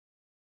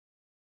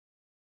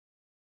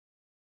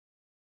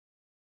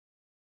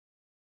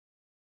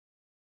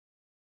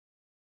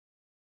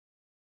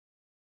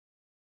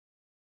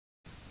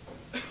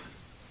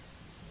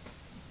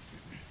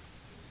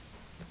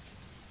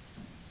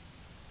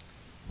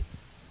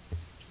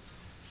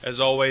As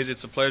always,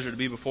 it's a pleasure to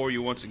be before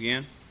you once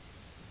again.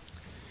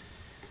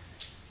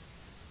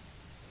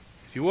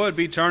 If you would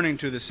be turning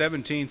to the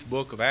 17th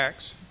book of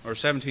Acts, or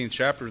 17th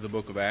chapter of the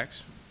book of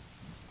Acts,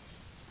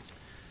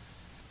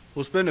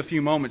 we'll spend a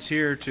few moments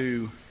here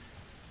to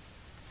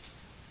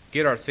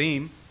get our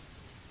theme.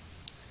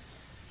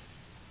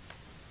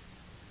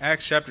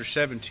 Acts chapter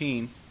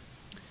 17.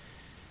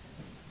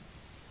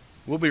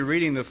 We'll be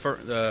reading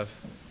the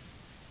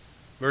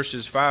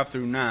verses 5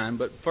 through 9,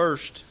 but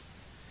first,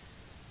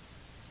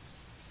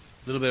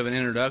 a little bit of an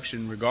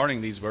introduction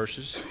regarding these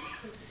verses.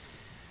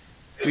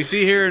 We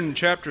see here in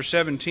chapter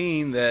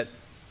 17 that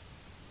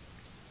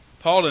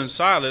Paul and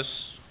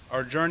Silas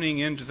are journeying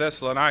into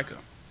Thessalonica.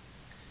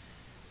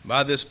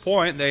 By this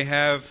point, they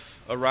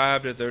have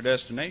arrived at their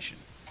destination.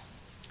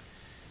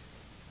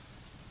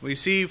 We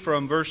see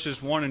from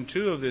verses 1 and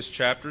 2 of this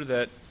chapter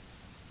that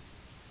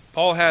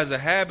Paul has a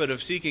habit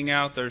of seeking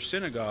out their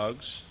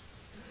synagogues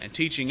and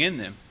teaching in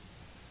them.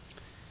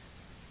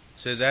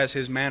 It says, as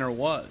his manner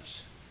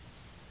was.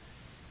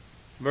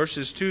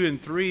 Verses 2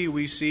 and 3,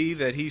 we see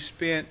that he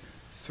spent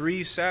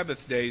 3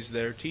 Sabbath days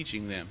there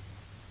teaching them.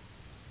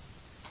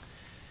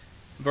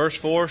 Verse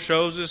 4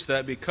 shows us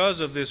that because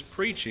of this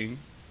preaching,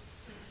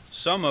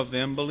 some of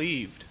them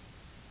believed.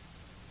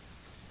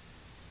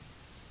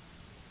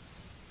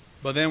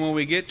 But then when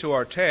we get to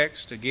our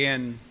text,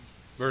 again,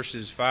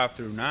 verses 5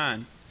 through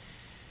 9,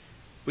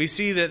 we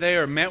see that they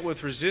are met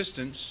with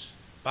resistance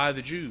by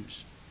the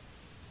Jews.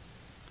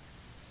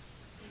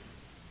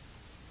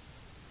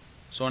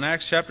 So in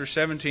Acts chapter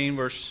 17,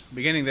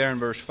 beginning there in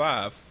verse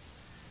 5,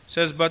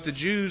 says, But the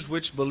Jews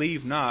which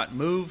believed not,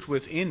 moved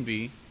with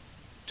envy,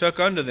 took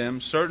unto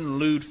them certain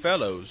lewd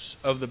fellows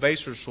of the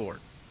baser sort,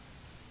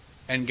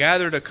 and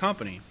gathered a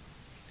company,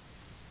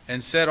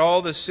 and set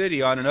all the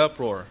city on an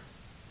uproar,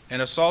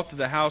 and assaulted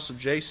the house of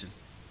Jason,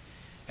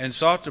 and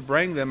sought to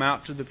bring them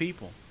out to the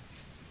people.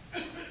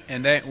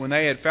 And when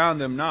they had found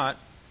them not,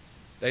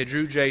 they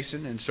drew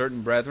Jason and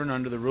certain brethren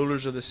unto the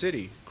rulers of the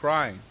city,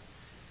 crying,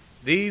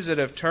 These that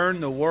have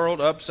turned the world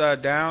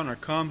upside down are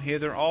come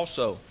hither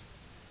also,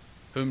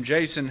 whom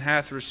Jason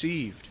hath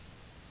received.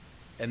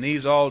 And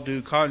these all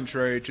do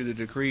contrary to the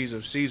decrees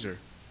of Caesar,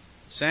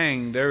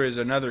 saying, There is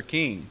another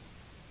king,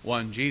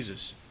 one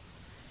Jesus.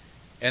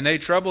 And they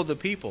troubled the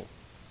people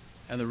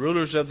and the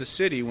rulers of the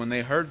city when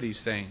they heard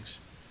these things.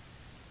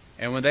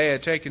 And when they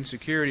had taken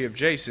security of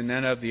Jason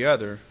and of the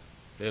other,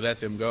 they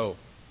let them go.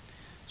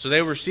 So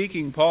they were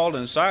seeking Paul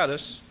and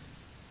Silas,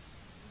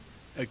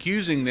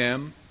 accusing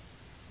them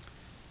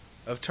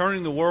of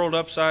turning the world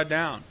upside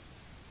down.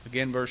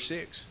 Again, verse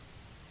 6.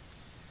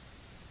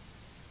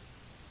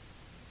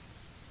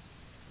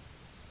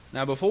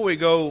 Now, before we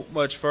go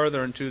much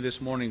further into this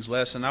morning's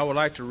lesson, I would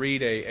like to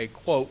read a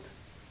quote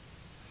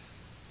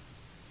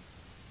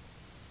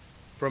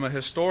from a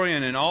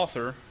historian and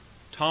author,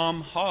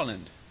 Tom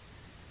Holland.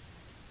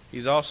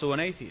 He's also an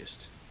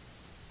atheist.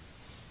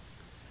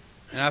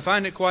 And I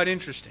find it quite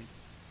interesting.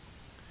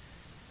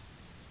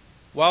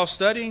 While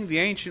studying the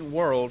ancient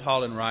world,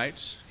 Holland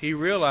writes, he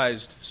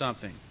realized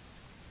something.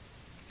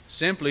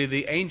 Simply,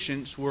 the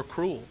ancients were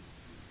cruel,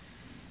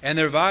 and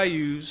their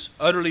values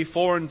utterly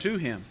foreign to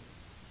him.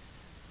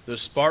 The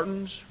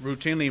Spartans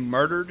routinely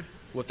murdered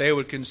what they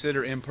would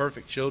consider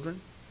imperfect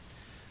children.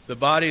 The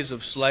bodies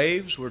of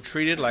slaves were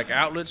treated like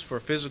outlets for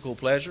physical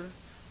pleasure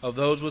of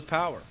those with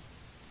power.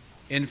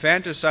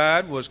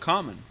 Infanticide was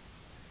common.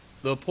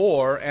 The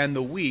poor and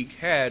the weak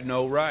had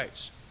no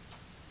rights.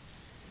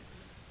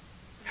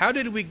 How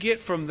did we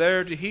get from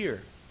there to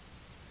here?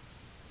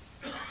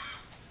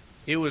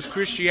 It was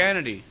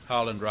Christianity,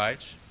 Holland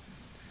writes.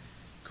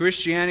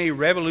 Christianity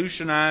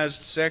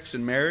revolutionized sex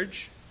and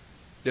marriage,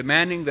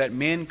 demanding that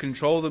men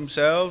control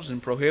themselves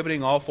and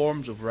prohibiting all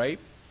forms of rape.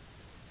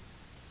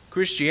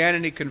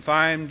 Christianity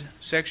confined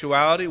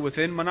sexuality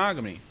within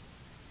monogamy.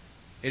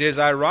 It is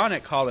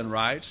ironic, Holland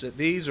writes, that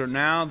these are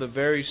now the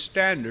very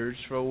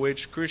standards for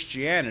which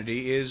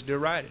Christianity is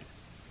derided.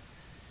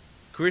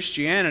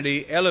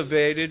 Christianity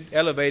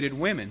elevated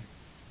women.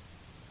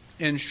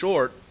 In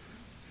short,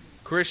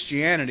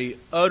 Christianity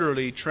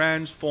utterly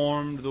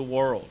transformed the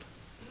world.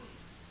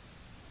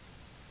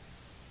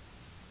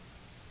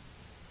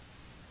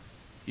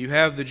 You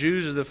have the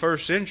Jews of the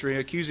first century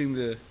accusing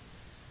the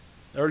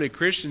early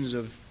Christians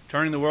of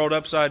turning the world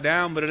upside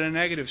down, but in a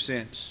negative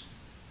sense.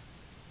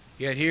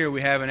 Yet here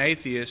we have an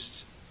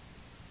atheist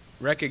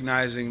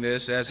recognizing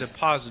this as a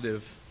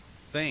positive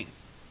thing.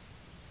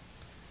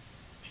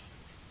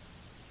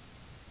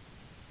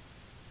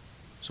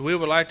 So we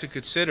would like to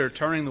consider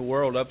turning the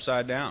world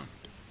upside down.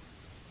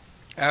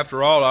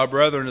 After all, our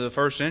brethren of the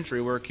first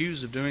century were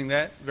accused of doing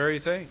that very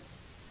thing.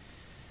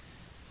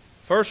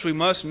 First, we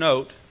must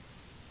note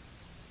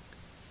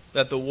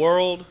that the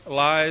world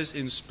lies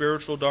in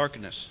spiritual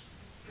darkness.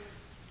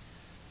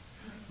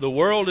 The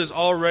world is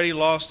already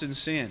lost in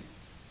sin.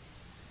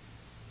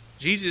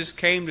 Jesus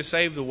came to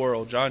save the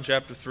world, John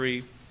chapter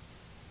 3,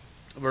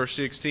 verse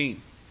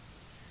 16.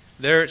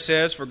 There it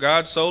says, For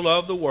God so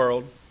loved the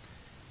world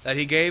that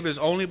he gave his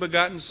only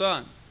begotten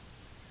Son,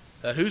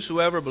 that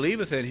whosoever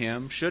believeth in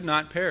him should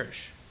not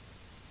perish,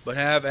 but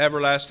have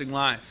everlasting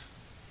life.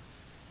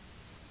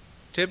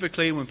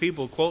 Typically, when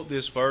people quote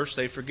this verse,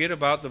 they forget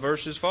about the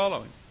verses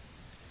following.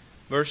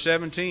 Verse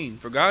 17,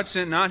 For God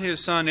sent not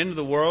his Son into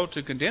the world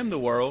to condemn the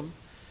world,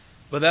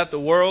 but that the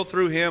world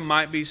through him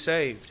might be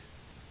saved.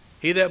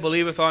 He that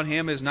believeth on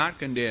him is not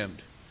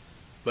condemned,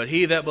 but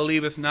he that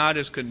believeth not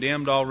is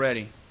condemned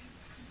already,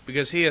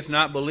 because he hath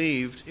not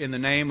believed in the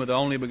name of the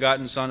only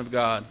begotten Son of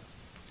God.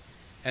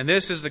 And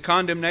this is the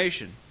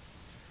condemnation,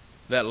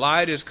 that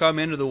light is come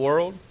into the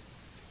world,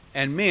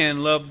 and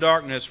men love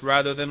darkness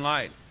rather than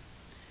light,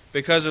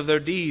 because of their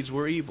deeds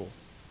were evil.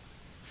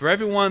 For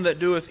every one that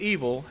doeth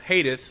evil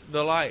hateth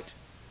the light,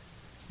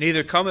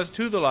 neither cometh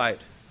to the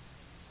light,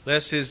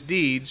 lest his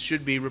deeds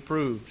should be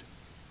reproved.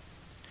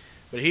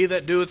 But he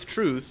that doeth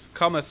truth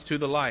cometh to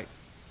the light,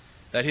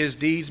 that his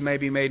deeds may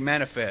be made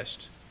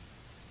manifest,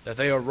 that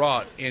they are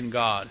wrought in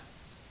God.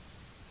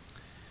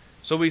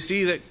 So we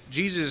see that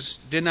Jesus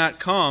did not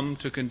come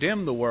to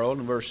condemn the world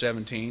in verse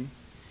 17.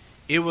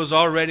 It was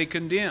already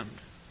condemned,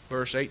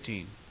 verse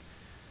 18.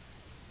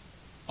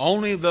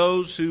 Only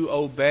those who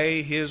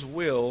obey his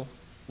will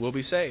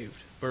be saved,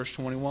 verse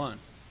 21.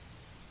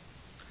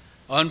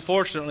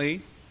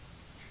 Unfortunately,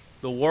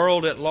 the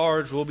world at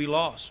large will be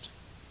lost.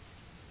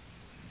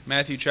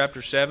 Matthew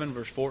chapter 7,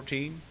 verse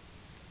 14,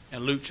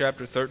 and Luke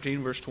chapter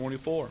 13, verse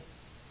 24.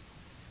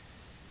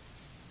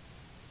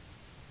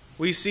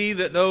 We see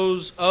that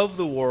those of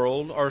the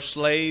world are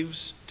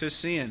slaves to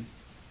sin.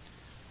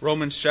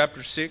 Romans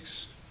chapter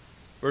 6,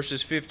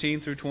 verses 15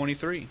 through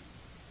 23.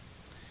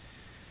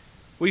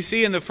 We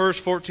see in the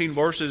first 14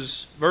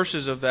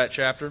 verses of that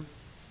chapter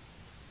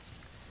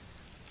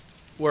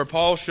where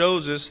Paul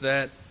shows us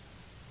that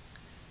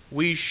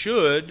we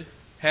should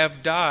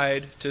have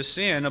died to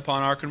sin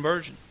upon our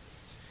conversion.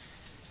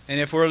 And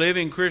if we're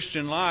living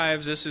Christian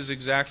lives, this is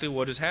exactly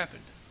what has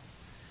happened.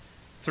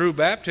 Through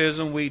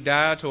baptism, we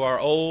die to our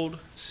old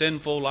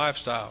sinful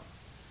lifestyle.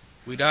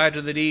 We die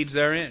to the deeds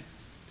therein.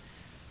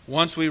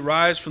 Once we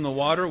rise from the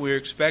water, we are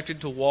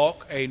expected to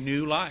walk a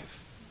new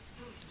life.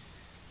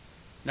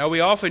 Now,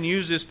 we often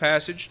use this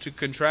passage to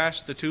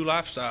contrast the two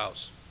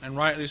lifestyles, and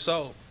rightly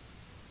so.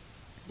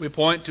 We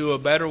point to a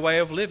better way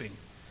of living,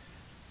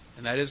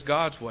 and that is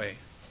God's way.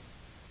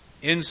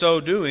 In so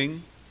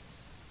doing,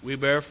 we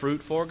bear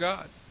fruit for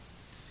God.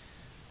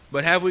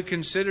 But have we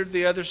considered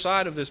the other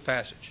side of this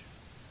passage?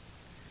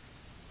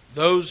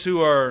 Those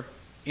who are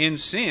in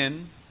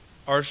sin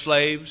are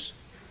slaves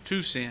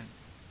to sin.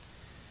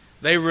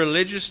 They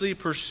religiously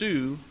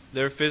pursue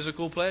their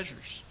physical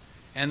pleasures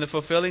and the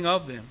fulfilling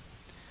of them.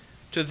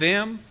 To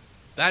them,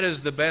 that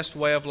is the best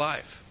way of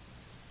life.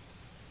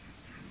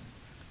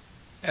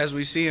 As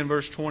we see in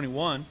verse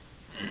 21,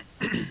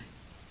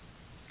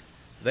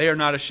 they are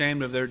not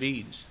ashamed of their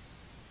deeds.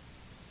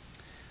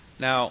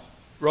 Now,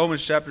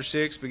 Romans chapter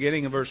 6,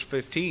 beginning in verse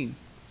 15,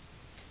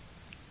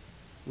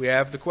 we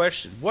have the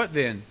question, What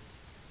then?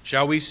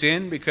 Shall we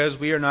sin because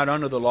we are not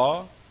under the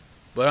law,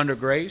 but under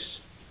grace?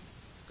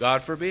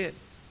 God forbid.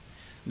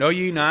 Know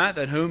ye not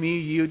that whom ye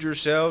yield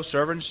yourselves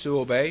servants to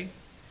obey,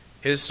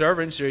 his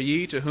servants are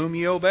ye to whom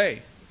ye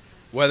obey,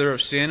 whether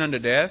of sin unto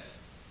death,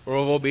 or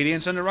of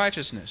obedience unto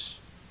righteousness?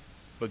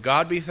 But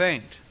God be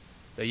thanked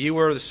that ye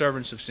were the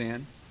servants of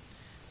sin,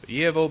 but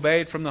ye have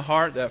obeyed from the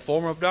heart that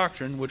form of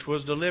doctrine which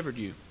was delivered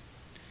you.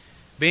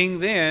 Being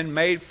then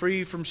made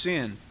free from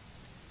sin,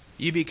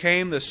 ye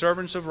became the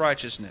servants of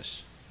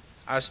righteousness.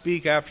 I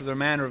speak after the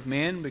manner of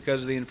men,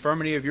 because of the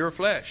infirmity of your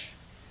flesh.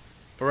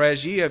 For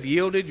as ye have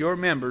yielded your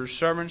members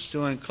servants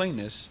to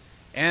uncleanness,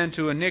 and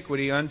to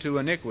iniquity unto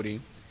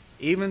iniquity,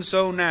 even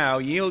so now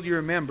yield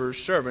your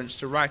members servants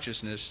to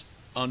righteousness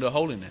unto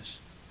holiness.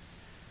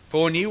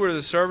 For when ye were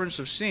the servants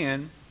of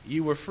sin, ye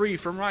were free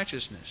from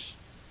righteousness.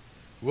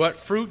 What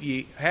fruit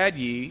had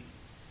ye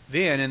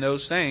then in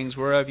those things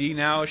whereof ye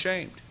now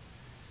ashamed?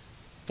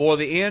 For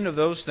the end of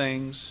those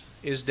things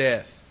is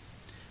death.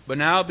 But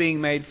now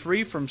being made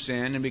free from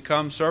sin and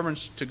become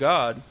servants to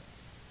God,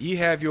 ye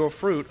have your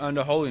fruit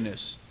unto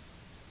holiness,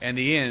 and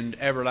the end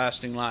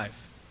everlasting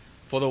life.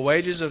 For the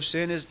wages of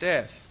sin is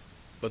death,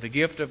 but the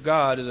gift of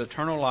God is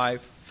eternal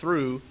life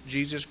through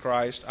Jesus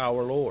Christ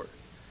our Lord.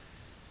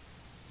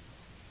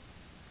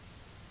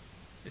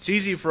 It's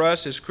easy for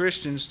us as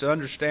Christians to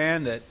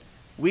understand that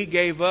we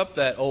gave up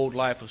that old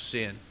life of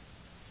sin.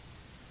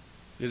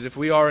 Because if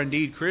we are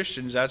indeed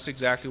Christians, that's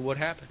exactly what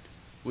happened.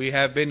 We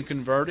have been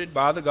converted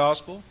by the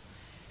gospel,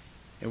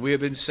 and we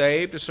have been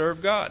saved to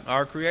serve God,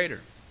 our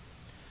Creator.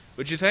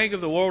 But you think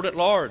of the world at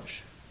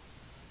large.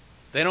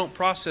 They don't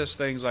process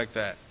things like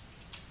that.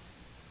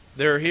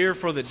 They're here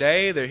for the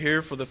day, they're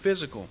here for the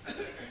physical.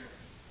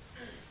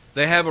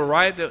 They have a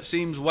right that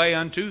seems way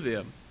unto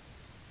them.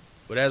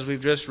 But as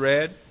we've just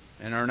read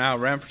and are now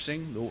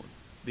referencing,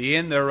 the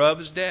end thereof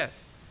is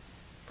death.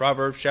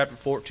 Proverbs chapter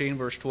 14,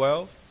 verse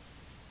 12.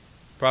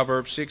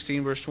 Proverbs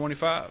 16, verse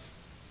 25.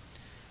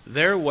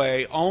 Their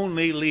way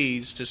only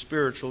leads to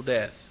spiritual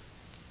death.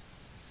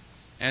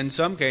 And in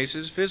some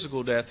cases,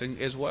 physical death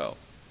as well.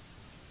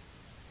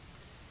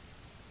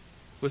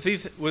 With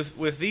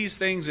these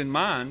things in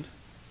mind,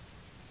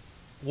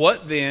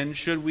 what then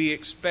should we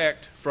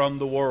expect from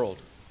the world?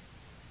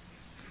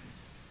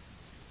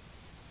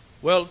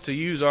 Well, to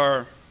use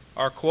our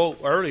quote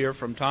earlier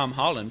from Tom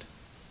Holland,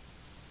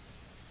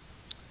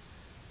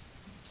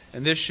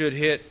 and this should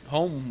hit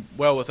home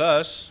well with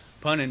us,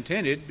 pun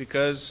intended,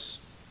 because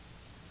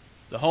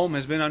the home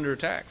has been under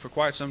attack for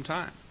quite some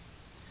time.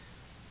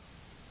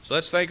 So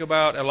let's think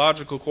about a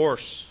logical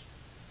course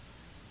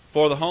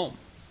for the home.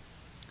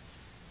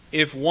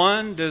 If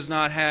one does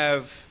not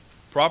have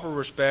proper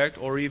respect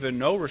or even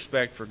no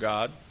respect for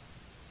God,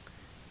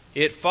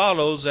 it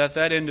follows that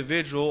that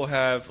individual will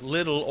have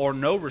little or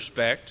no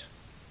respect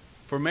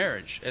for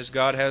marriage as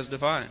God has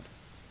defined.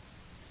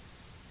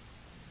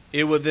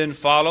 It would then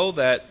follow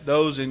that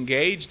those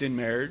engaged in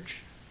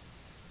marriage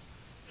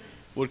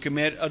would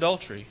commit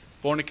adultery,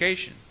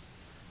 fornication.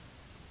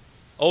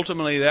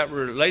 Ultimately, that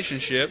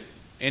relationship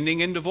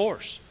ending in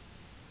divorce.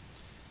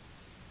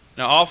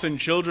 Now, often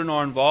children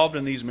are involved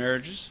in these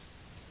marriages.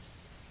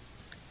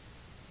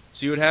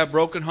 So you would have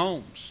broken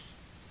homes,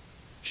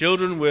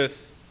 children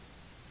with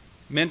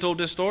mental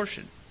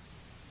distortion.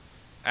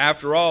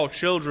 After all,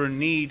 children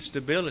need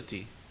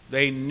stability.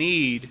 They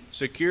need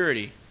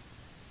security.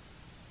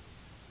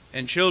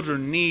 And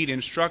children need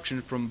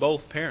instruction from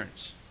both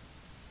parents.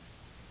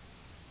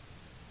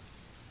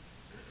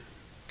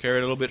 Carry it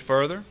a little bit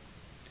further.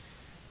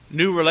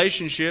 New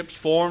relationships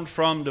formed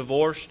from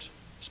divorced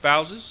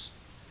spouses.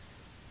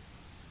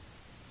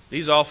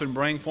 These often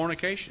bring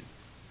fornication,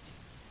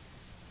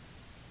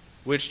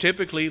 which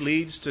typically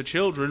leads to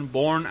children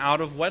born out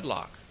of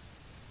wedlock.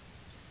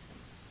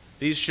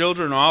 These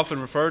children are often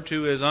referred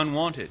to as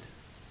unwanted,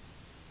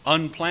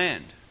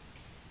 unplanned.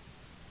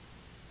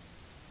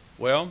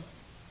 Well,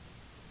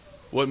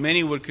 what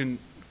many would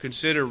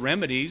consider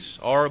remedies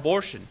are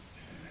abortion,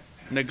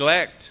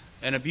 neglect,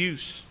 and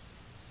abuse.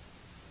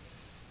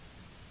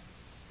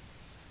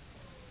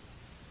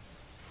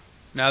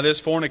 Now, this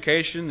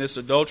fornication, this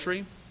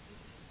adultery,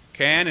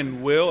 can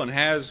and will and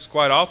has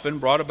quite often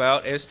brought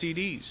about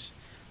STDs,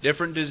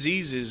 different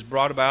diseases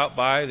brought about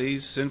by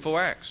these sinful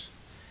acts.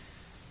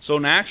 So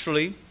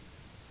naturally,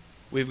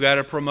 we've got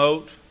to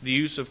promote the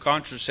use of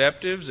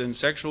contraceptives and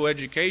sexual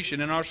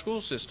education in our school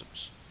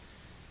systems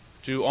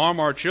to arm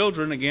our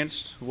children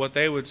against what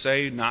they would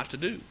say not to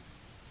do,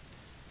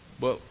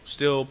 but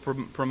still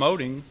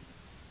promoting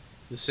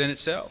the sin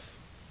itself.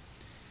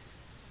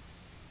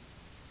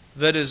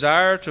 The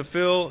desire to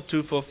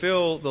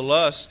fulfill the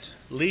lust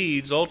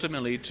leads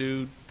ultimately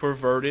to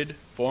perverted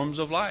forms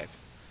of life.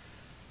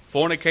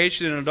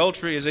 Fornication and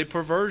adultery is a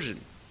perversion,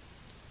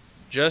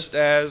 just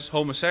as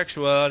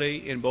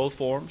homosexuality in both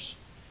forms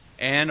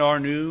and our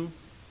new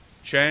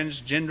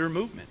transgender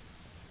movement.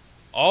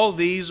 All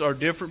these are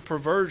different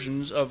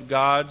perversions of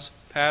God's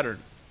pattern.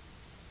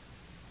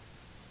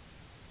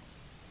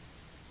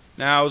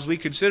 Now, as we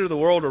consider the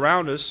world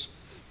around us,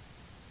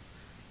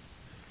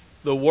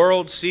 the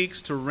world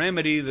seeks to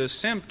remedy the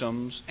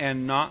symptoms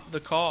and not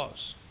the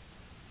cause.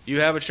 You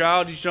have a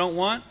child you don't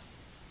want?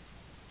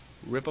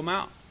 Rip them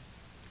out.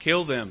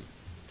 Kill them.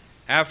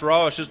 After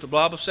all, it's just a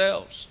blob of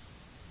cells.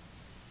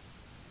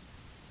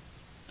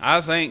 I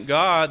thank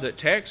God that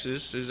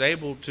Texas is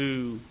able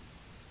to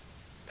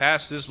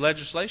pass this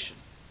legislation.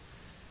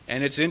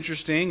 And it's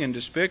interesting and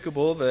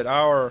despicable that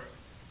our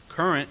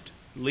current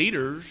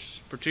leaders,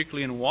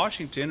 particularly in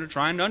Washington, are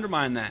trying to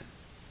undermine that.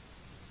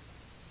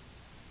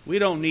 We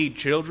don't need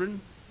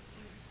children.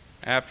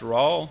 After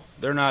all,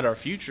 they're not our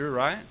future,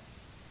 right?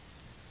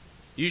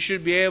 You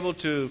should be able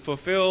to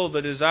fulfill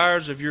the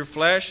desires of your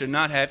flesh and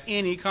not have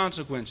any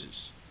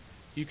consequences.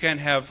 You can't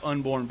have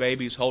unborn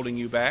babies holding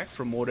you back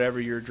from whatever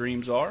your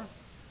dreams are.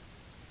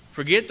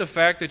 Forget the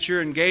fact that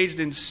you're engaged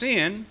in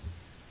sin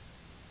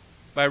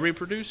by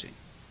reproducing.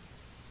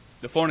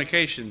 The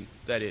fornication,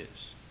 that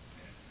is.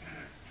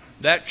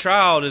 That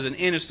child is an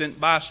innocent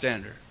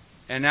bystander.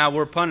 And now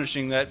we're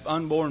punishing that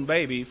unborn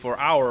baby for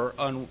our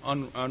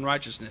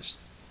unrighteousness.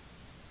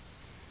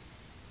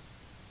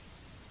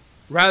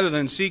 Rather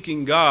than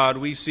seeking God,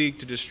 we seek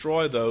to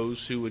destroy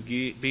those who would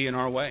be in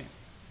our way.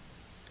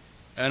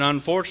 And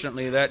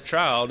unfortunately, that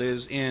child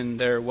is in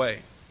their way.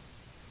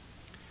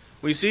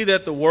 We see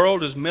that the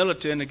world is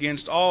militant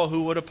against all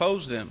who would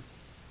oppose them.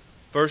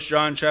 1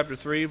 John chapter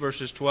 3,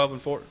 verses 12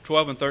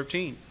 and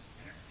 13.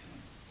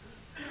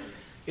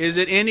 Is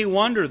it any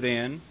wonder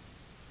then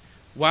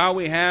why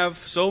we have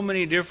so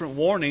many different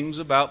warnings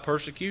about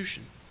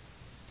persecution?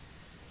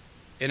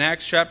 In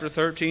Acts chapter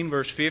 13,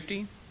 verse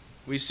 50,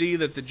 we see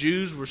that the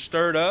Jews were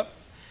stirred up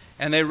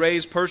and they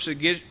raised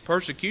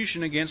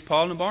persecution against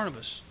Paul and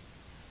Barnabas.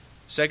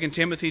 2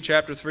 Timothy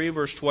chapter 3,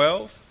 verse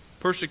 12,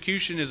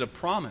 persecution is a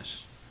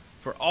promise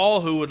for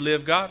all who would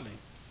live godly.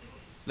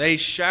 They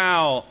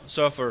shall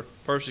suffer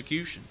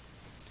persecution.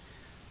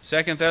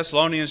 2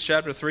 Thessalonians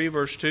chapter 3,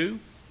 verse 2,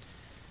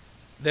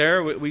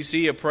 there we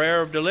see a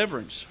prayer of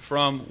deliverance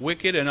from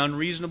wicked and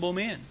unreasonable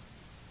men.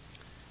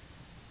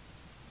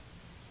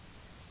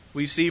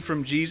 We see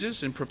from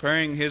Jesus in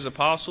preparing his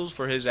apostles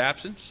for his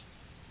absence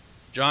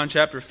John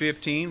chapter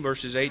 15,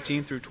 verses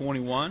 18 through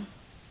 21.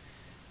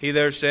 He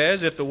there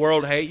says, "If the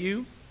world hate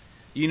you,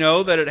 you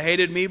know that it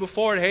hated me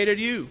before it hated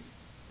you.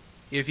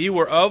 If ye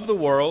were of the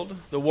world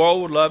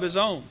would love his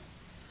own.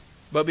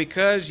 But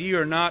because ye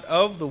are not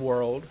of the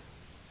world,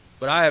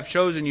 but I have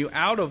chosen you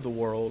out of the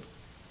world,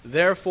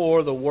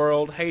 therefore the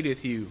world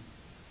hateth you.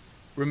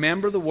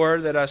 Remember the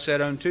word that I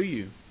said unto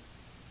you.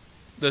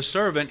 The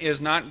servant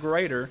is not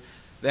greater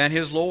than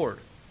his Lord.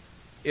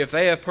 If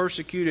they have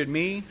persecuted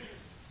me,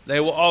 they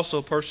will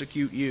also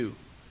persecute you.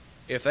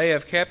 If they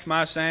have kept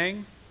my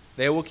saying,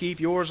 they will keep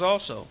yours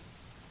also.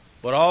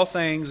 But all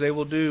things they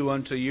will do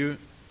unto you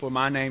for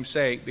my name's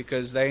sake,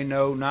 because they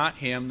know not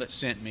him that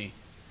sent me."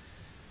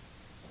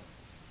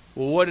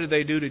 Well, what did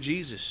they do to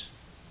Jesus?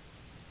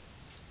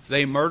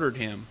 They murdered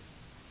him.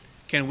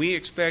 Can we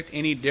expect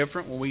any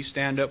different when we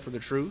stand up for the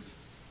truth?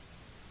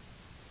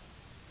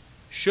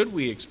 Should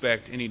we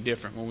expect any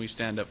different when we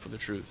stand up for the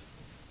truth?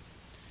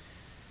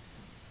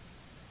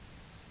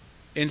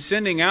 In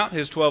sending out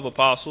his 12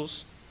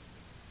 apostles,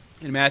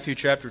 in Matthew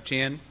chapter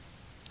 10,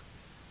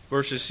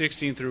 verses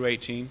 16 through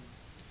 18,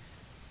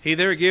 he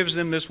there gives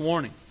them this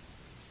warning.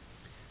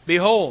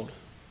 "Behold,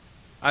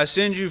 I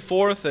send you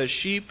forth as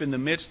sheep in the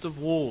midst of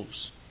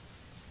wolves.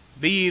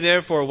 Be ye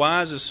therefore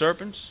wise as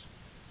serpents,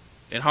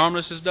 and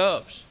harmless as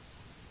doves.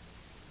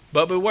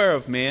 But beware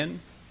of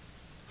men,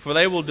 for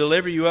they will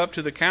deliver you up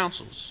to the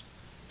councils,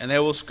 and they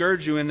will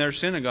scourge you in their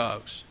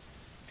synagogues.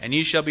 And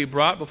ye shall be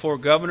brought before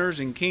governors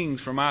and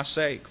kings for my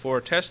sake, for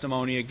a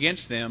testimony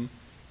against them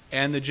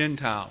and the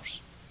Gentiles."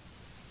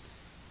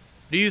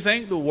 Do you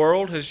think the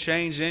world has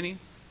changed any?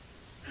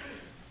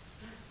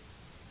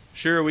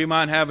 Sure, we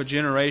might have a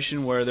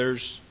generation where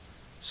there's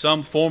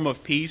some form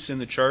of peace in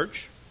the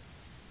church,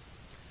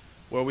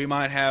 where we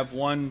might have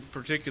one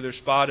particular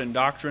spot in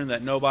doctrine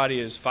that nobody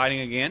is fighting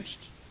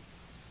against.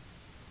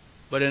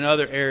 But in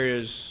other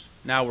areas,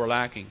 now we're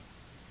lacking.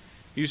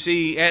 You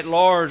see, at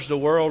large, the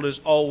world is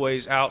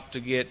always out to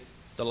get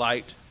the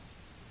light.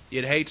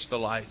 It hates the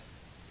light.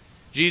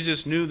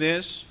 Jesus knew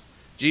this.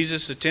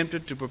 Jesus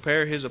attempted to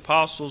prepare his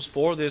apostles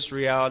for this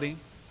reality.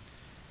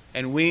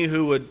 And we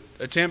who would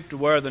attempt to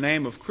wear the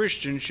name of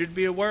Christian should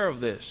be aware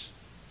of this.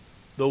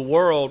 The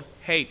world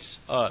hates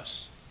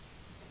us.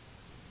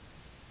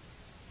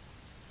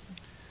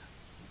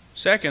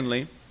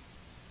 Secondly,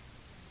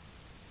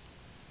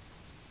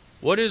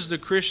 what is the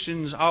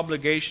Christian's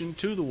obligation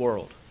to the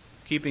world,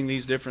 keeping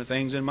these different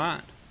things in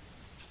mind?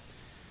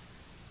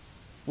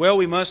 Well,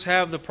 we must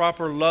have the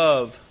proper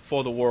love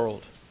for the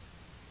world.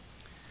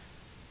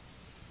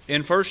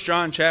 In 1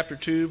 John chapter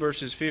 2,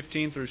 verses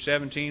 15 through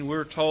 17,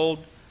 we're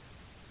told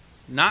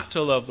not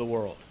to love the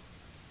world,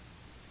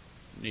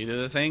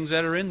 neither the things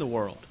that are in the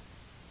world.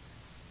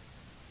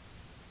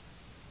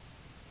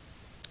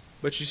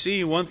 But you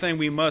see, one thing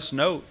we must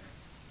note,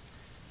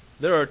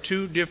 there are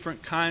two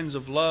different kinds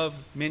of love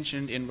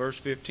mentioned in verse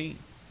 15.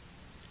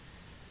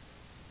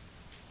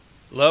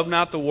 Love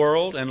not the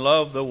world and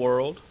love the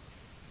world.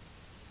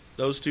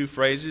 Those two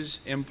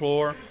phrases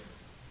employ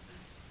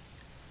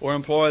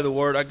the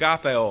word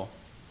agapeo,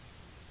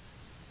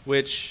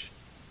 which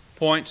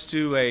points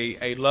to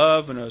a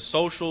love in a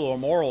social or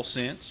moral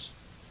sense,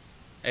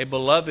 a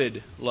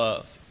beloved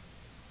love.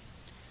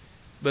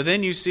 But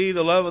then you see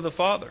the love of the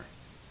Father.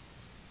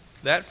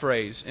 That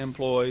phrase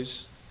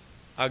employs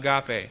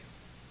agape,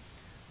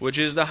 which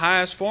is the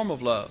highest form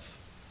of love,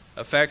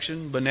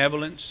 affection,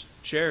 benevolence,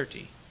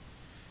 charity.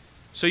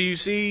 So you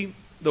see,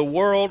 the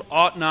world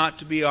ought not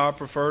to be our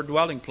preferred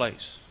dwelling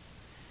place.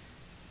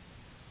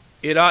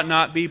 It ought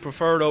not be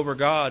preferred over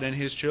God and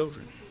his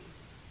children.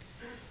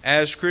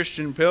 As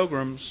Christian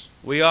pilgrims,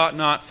 we ought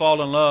not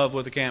fall in love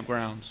with the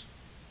campgrounds.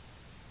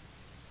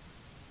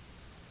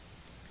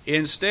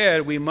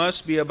 Instead, we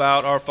must be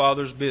about our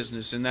Father's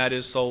business, and that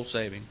is soul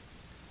saving.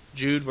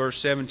 Jude verse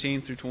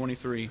 17 through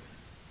 23.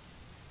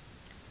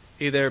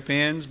 He there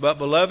pens, "But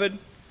beloved,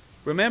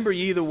 remember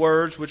ye the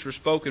words which were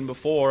spoken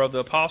before of the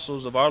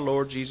apostles of our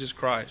Lord Jesus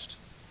Christ,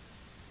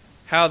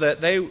 how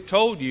that they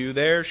told you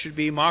there should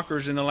be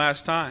mockers in the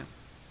last time,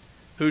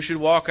 who should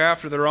walk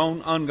after their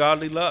own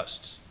ungodly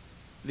lusts.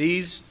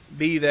 These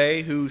be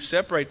they who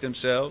separate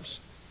themselves,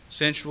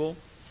 sensual,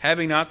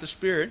 having not the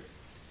Spirit.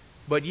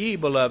 But ye,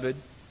 beloved,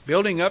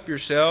 building up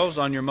yourselves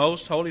on your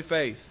most holy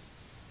faith,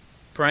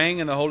 praying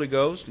in the Holy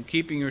Ghost, and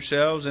keeping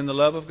yourselves in the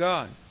love of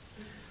God,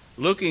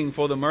 looking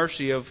for the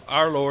mercy of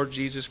our Lord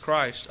Jesus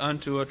Christ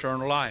unto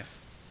eternal life.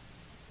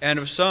 And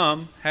of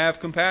some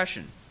have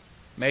compassion,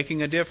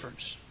 making a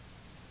difference.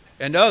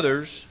 And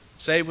others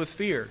save with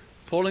fear,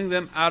 pulling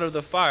them out of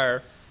the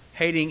fire,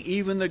 hating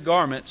even the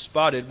garment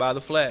spotted by the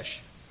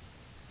flesh."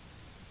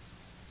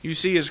 You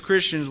see, as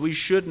Christians, we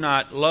should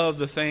not love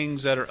the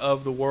things that are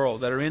of the world,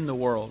 that are in the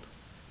world,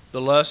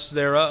 the lusts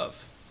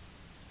thereof.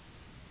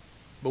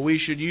 But we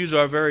should use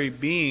our very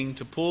being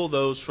to pull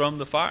those from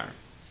the fire.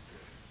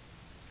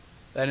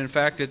 That in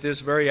fact, at this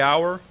very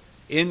hour,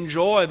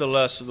 enjoy the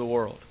lusts of the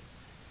world,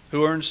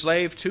 who are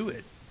enslaved to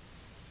it.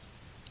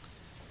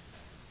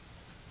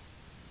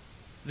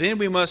 Then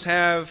we must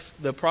have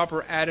the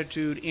proper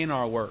attitude in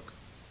our work.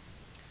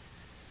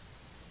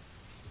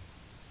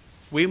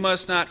 We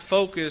must not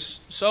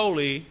focus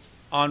solely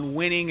on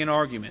winning an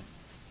argument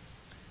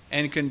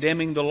and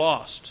condemning the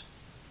lost,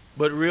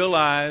 but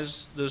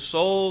realize the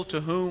soul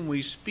to whom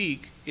we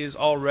speak is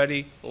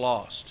already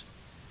lost.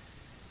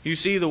 You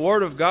see, the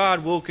Word of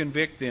God will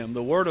convict them.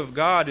 The Word of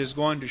God is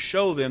going to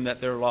show them that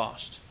they're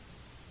lost.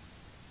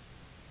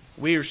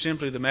 We are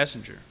simply the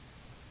messenger.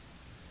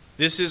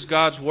 This is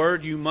God's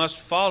Word. You must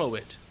follow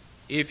it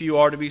if you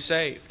are to be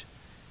saved,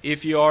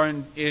 if you are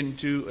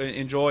to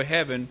enjoy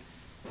heaven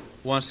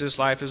once this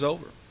life is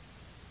over.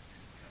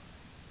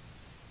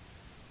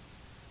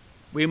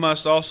 We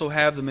must also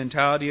have the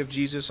mentality of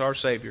Jesus our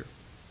Savior.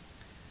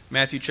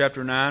 Matthew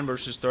chapter 9,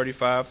 verses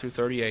 35 through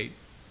 38.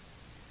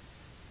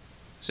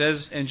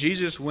 Says, "And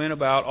Jesus went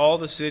about all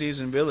the cities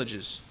and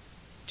villages,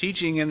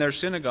 teaching in their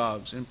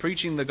synagogues and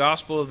preaching the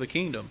gospel of the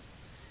kingdom,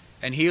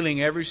 and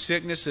healing every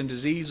sickness and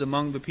disease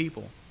among the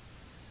people.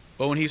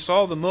 But when he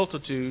saw the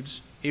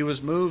multitudes, he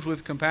was moved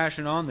with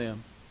compassion on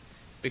them,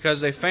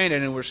 because they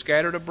fainted and were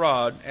scattered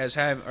abroad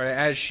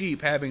as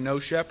sheep having no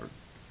shepherd.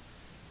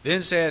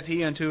 Then saith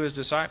he unto his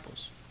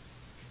disciples,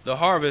 The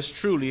harvest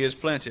truly is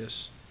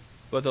plenteous,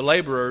 but the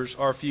laborers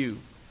are few.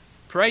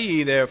 Pray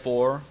ye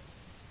therefore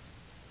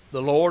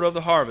the Lord of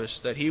the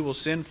harvest, that he will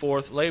send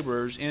forth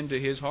laborers into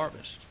his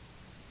harvest."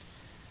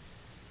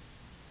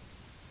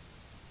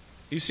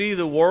 You see,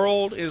 the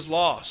world is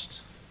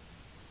lost,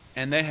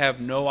 and they have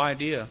no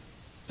idea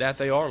that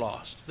they are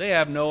lost. They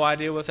have no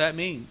idea what that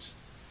means.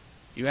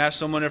 You ask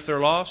someone if they're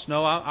lost,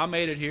 no, I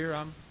made it here.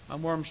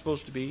 I'm where I'm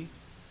supposed to be.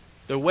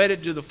 They're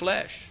wedded to the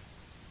flesh.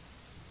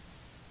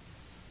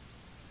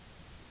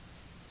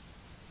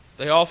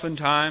 They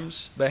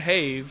oftentimes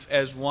behave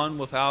as one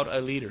without a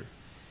leader.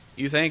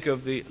 You think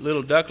of the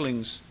little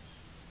ducklings.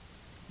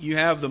 You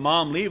have the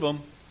mom leave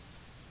them.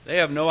 They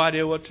have no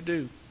idea what to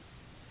do.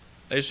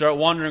 They start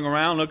wandering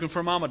around looking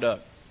for mama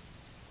duck.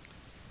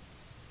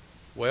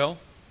 Well,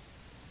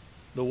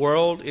 the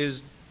world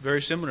is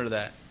very similar to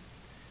that.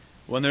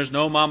 When there's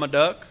no mama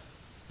duck,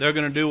 they're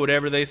going to do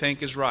whatever they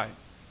think is right.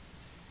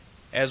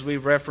 As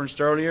we've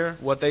referenced earlier,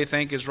 what they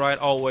think is right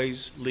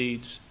always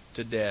leads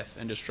to death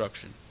and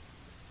destruction.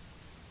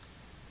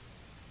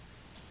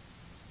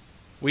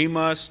 We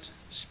must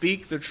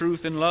speak the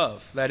truth in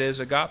love, that is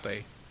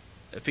agape.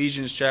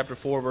 Ephesians chapter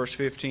 4, verse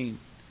 15.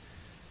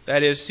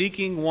 That is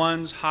seeking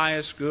one's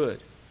highest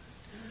good.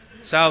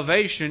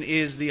 Salvation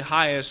is the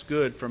highest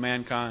good for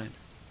mankind.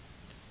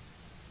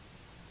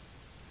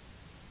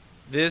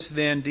 This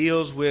then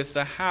deals with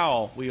the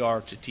how we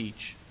are to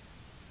teach.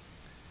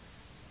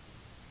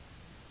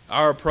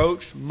 Our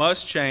approach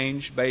must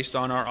change based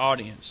on our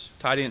audience.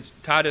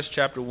 Titus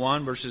chapter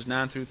 1, verses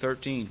 9 through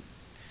 13.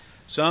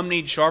 Some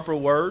need sharper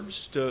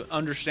words to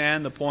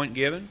understand the point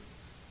given.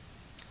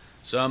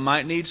 Some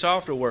might need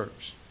softer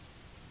words.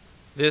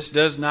 This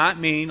does not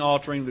mean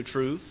altering the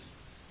truth.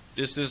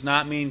 This does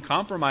not mean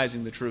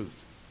compromising the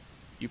truth.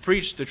 You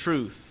preach the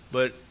truth,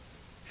 but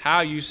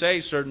how you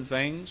say certain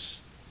things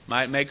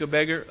might make a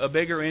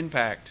bigger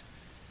impact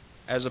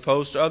as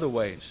opposed to other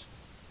ways.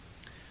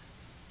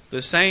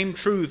 The same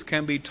truth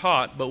can be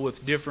taught, but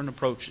with different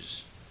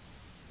approaches.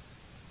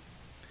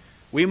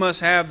 We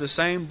must have the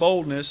same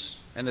boldness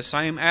and the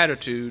same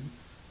attitude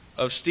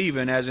of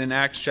Stephen as in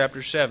Acts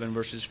chapter 7,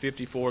 verses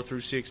 54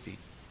 through 60.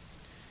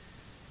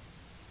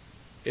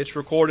 It's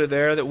recorded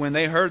there that when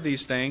they heard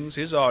these things,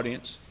 his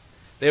audience,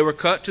 they were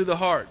cut to the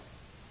heart,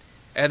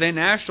 and they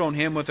gnashed on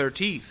him with their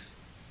teeth.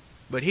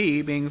 But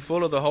he, being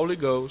full of the Holy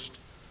Ghost,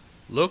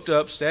 looked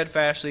up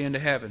steadfastly into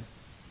heaven,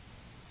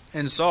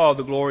 and saw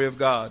the glory of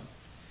God,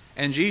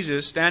 and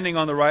Jesus standing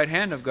on the right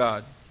hand of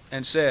God,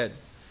 and said,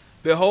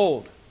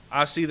 Behold,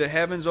 I see the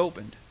heavens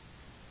opened,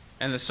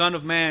 and the Son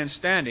of Man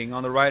standing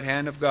on the right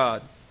hand of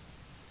God.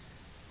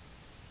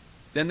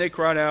 Then they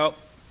cried out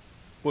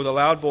with a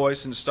loud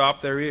voice and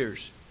stopped their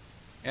ears,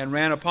 and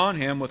ran upon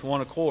him with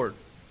one accord,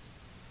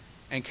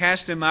 and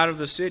cast him out of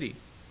the city,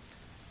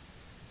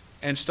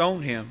 and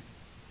stoned him.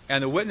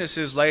 And the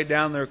witnesses laid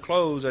down their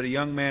clothes at a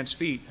young man's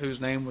feet,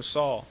 whose name was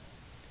Saul.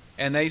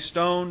 And they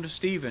stoned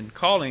Stephen,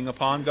 calling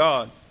upon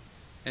God,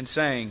 and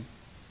saying,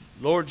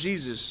 Lord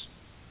Jesus,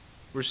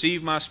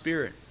 receive my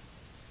spirit.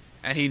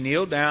 And he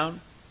kneeled down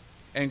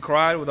and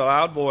cried with a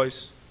loud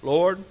voice,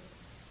 Lord,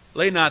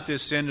 lay not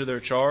this sin to their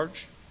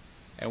charge.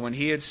 And when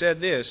he had said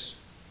this,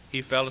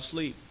 he fell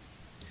asleep.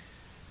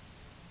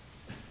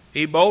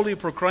 He boldly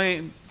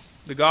proclaimed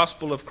the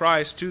gospel of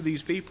Christ to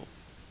these people,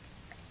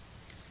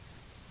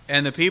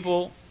 and the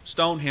people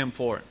stoned him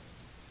for it.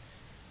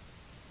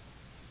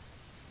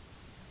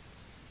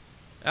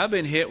 I've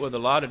been hit with a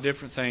lot of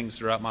different things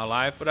throughout my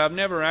life, but I've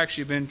never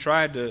actually been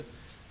tried to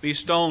be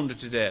stoned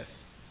to death.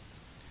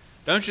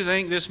 Don't you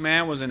think this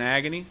man was in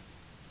agony?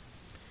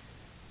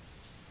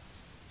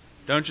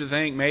 Don't you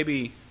think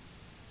maybe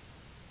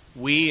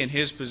we in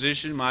his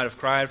position might have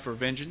cried for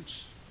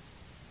vengeance?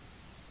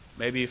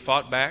 Maybe he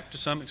fought back to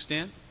some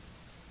extent?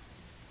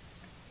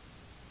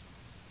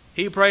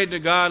 He prayed to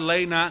God,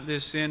 lay not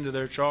this sin to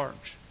their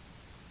charge.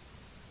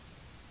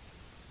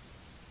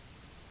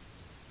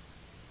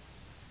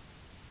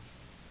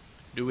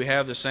 Do we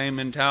have the same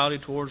mentality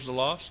towards the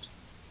lost?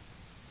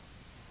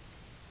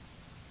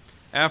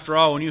 After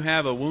all, when you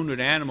have a wounded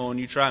animal and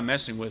you try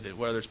messing with it,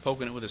 whether it's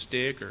poking it with a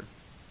stick or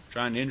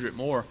trying to injure it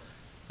more,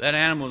 that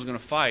animal is going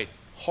to fight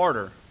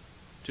harder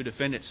to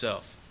defend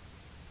itself.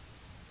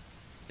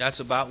 That's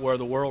about where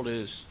the world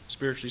is,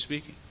 spiritually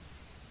speaking.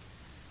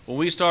 When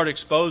we start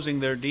exposing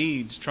their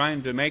deeds,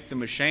 trying to make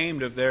them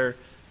ashamed of their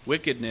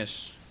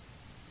wickedness,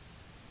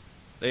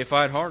 they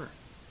fight harder.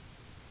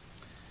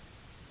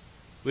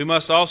 We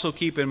must also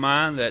keep in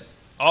mind that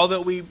all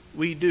that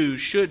we do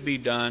should be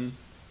done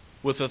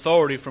with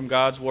authority from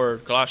God's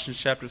Word,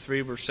 Colossians chapter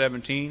 3, verse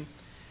 17,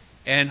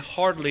 and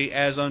heartily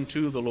as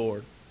unto the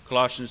Lord,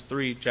 Colossians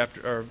 3,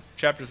 chapter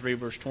 3,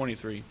 verse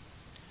 23.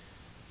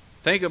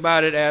 Think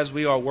about it as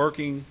we are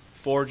working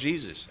for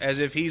Jesus,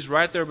 as if He's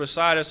right there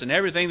beside us and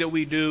everything that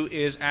we do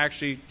is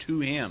actually to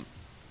Him.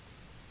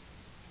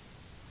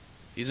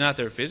 He's not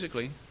there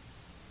physically,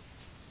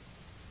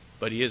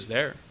 but He is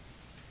there.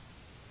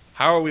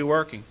 How are we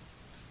working?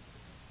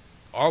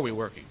 Are we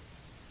working?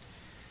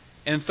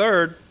 And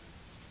third,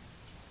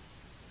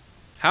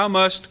 how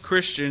must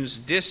Christians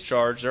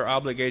discharge their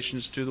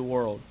obligations to the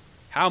world?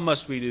 How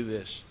must we do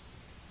this?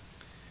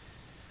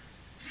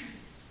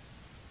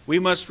 We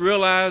must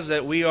realize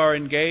that we are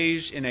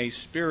engaged in a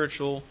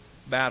spiritual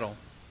battle.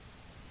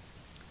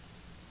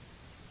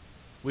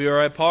 We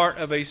are a part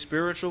of a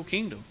spiritual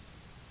kingdom.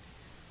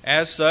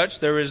 As such,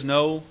 there is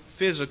no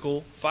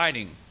physical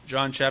fighting.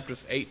 John chapter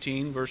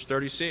 18, verse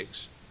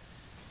 36.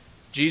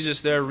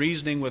 Jesus there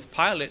reasoning with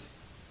Pilate,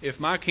 if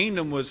my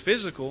kingdom was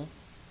physical,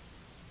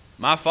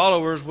 my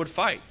followers would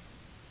fight.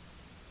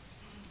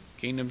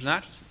 Kingdom's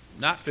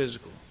not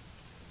physical.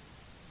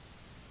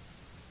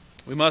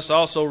 We must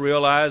also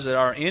realize that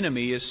our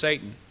enemy is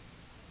Satan.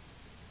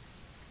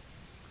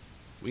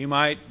 We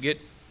might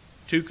get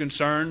too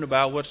concerned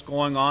about what's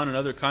going on in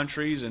other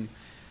countries and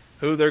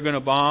who they're going to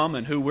bomb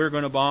and who we're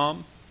going to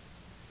bomb.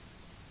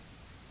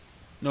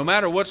 No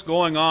matter what's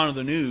going on in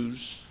the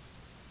news,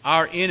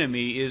 our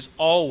enemy is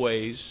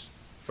always,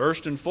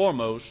 first and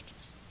foremost,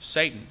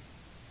 Satan.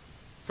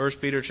 1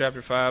 Peter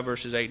chapter 5,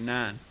 verses 8 and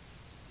 9.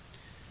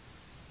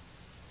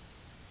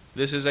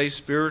 This is a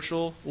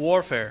spiritual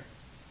warfare.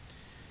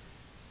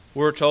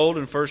 We're told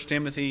in 1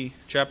 Timothy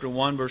chapter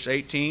 1, verse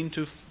 18,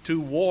 to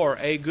war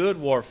a good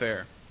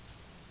warfare.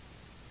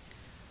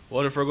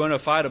 Well, if we're going to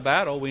fight a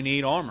battle, we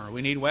need armor.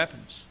 We need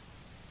weapons.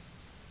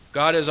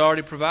 God has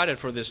already provided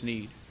for this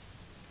need.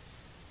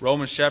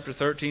 Romans chapter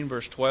 13,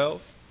 verse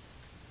 12.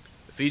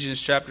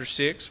 Ephesians chapter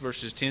 6,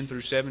 verses 10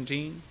 through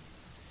 17.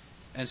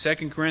 And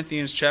 2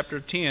 Corinthians chapter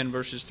 10,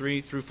 verses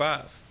 3 through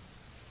 5.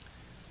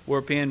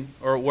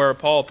 Where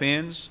Paul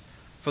pens,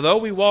 for though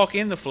we walk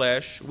in the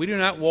flesh, we do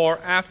not war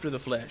after the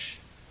flesh.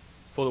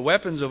 For the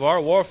weapons of our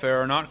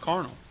warfare are not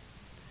carnal,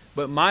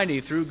 but mighty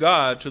through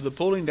God to the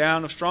pulling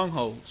down of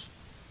strongholds,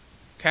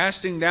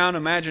 casting down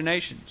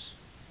imaginations,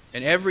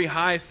 and every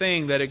high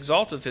thing that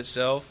exalteth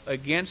itself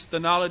against the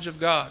knowledge of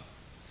God,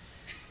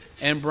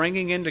 and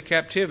bringing into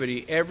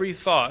captivity every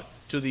thought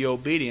to the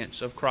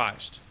obedience of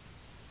Christ.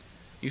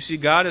 You see,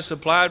 God has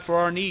supplied for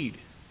our need,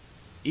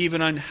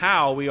 even on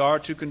how we are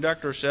to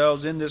conduct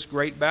ourselves in this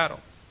great battle.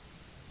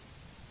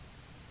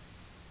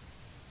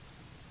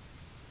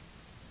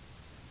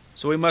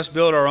 So we must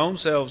build our own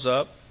selves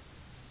up.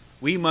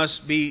 We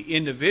must be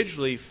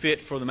individually fit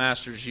for the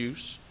Master's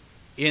use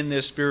in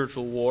this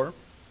spiritual war.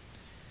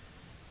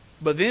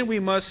 But then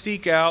we must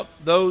seek out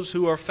those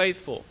who are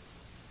faithful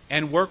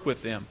and work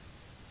with them.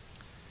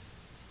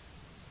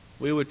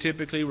 We would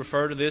typically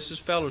refer to this as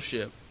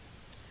fellowship.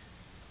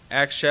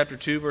 Acts chapter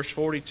 2, verse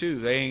 42.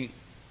 They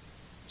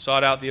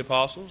sought out the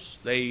apostles.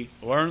 They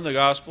learned the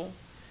gospel.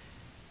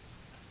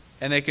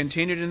 And they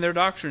continued in their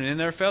doctrine, in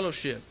their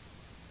fellowship.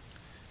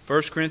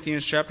 1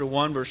 Corinthians chapter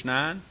 1, verse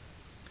 9.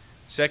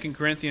 2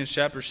 Corinthians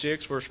chapter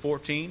 6, verse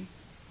 14.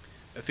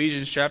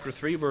 Ephesians chapter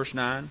 3, verse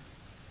 9.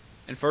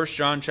 And 1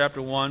 John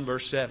chapter 1,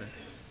 verse 7.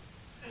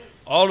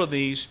 All of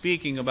these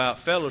speaking about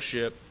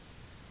fellowship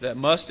that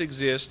must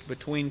exist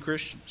between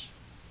Christians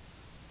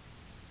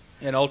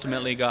and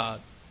ultimately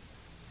God.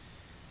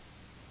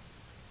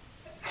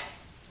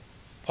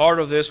 Part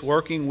of this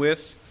working with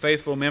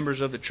faithful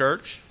members of the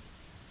church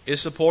is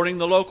supporting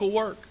the local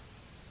work.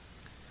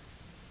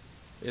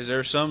 Is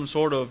there some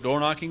sort of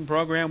door-knocking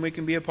program we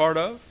can be a part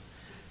of?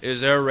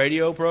 Is there a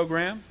radio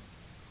program?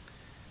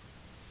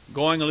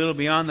 Going a little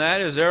beyond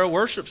that, is there a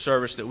worship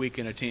service that we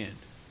can attend?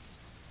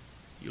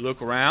 You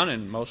look around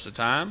and most of the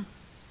time,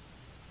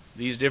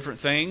 these different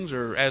things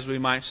are, as we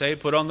might say,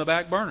 put on the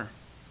back burner.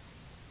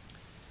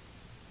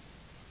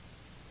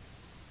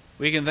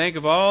 We can think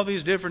of all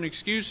these different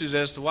excuses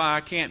as to why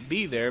I can't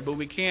be there, but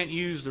we can't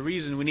use the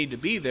reason we need to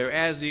be there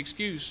as the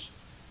excuse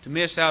to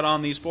miss out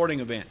on these sporting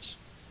events,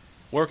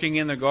 working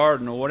in the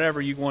garden, or whatever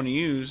you want to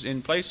use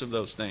in place of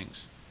those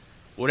things.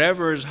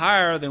 Whatever is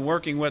higher than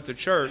working with the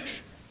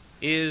church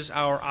is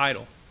our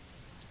idol.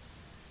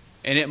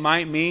 And it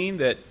might mean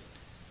that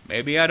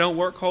maybe I don't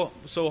work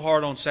so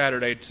hard on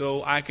Saturday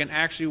so I can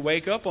actually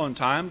wake up on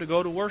time to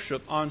go to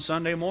worship on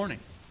Sunday morning.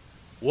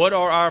 What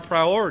are our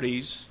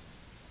priorities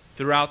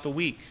throughout the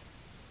week?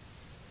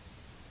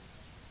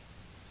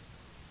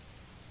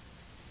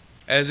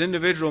 As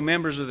individual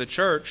members of the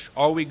church,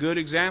 are we good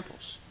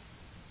examples?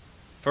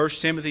 1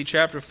 Timothy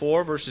chapter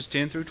 4, verses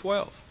 10 through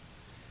 12.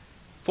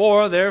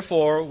 For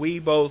therefore we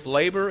both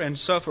labor and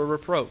suffer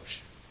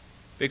reproach,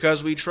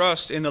 because we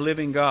trust in the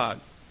living God,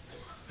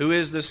 who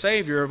is the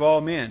Savior of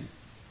all men,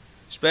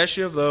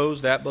 especially of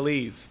those that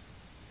believe.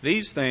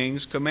 These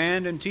things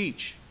command and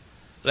teach.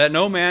 Let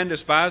no man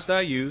despise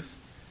thy youth,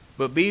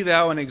 but be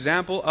thou an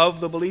example of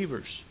the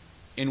believers,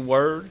 in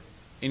word,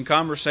 in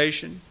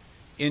conversation,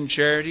 in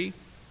charity,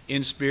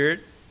 in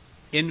spirit,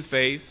 in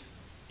faith,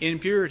 in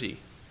purity.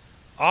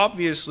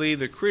 Obviously,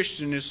 the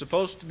Christian is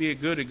supposed to be a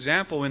good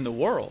example in the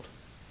world.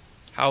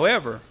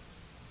 However,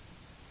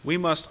 we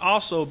must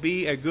also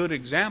be a good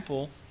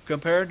example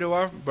compared to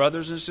our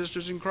brothers and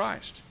sisters in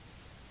Christ.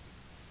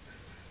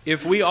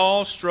 If we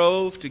all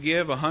strove to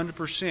give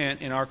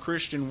 100% in our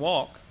Christian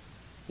walk,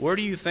 where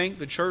do you think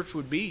the church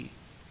would be?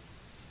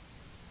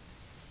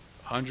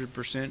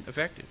 100%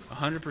 effective,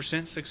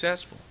 100%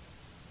 successful,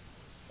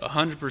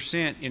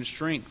 100% in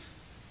strength,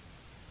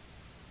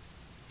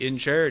 in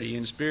charity,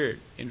 in spirit,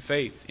 in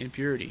faith, in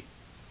purity.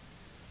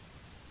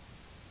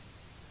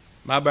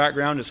 My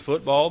background is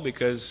football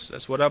because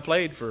that's what I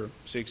played for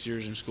 6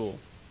 years in school.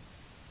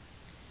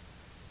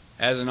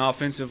 As an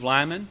offensive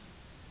lineman,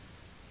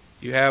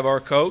 you have our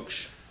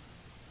coach.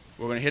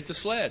 We're going to hit the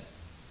sled.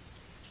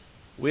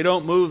 We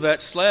don't move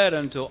that sled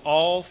until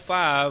all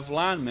 5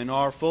 linemen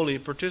are fully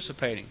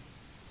participating.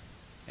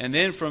 And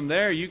then from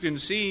there you can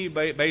see,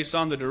 based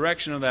on the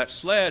direction of that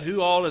sled,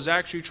 who all is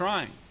actually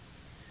trying.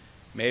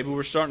 Maybe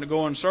we're starting to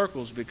go in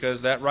circles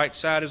because that right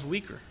side is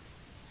weaker.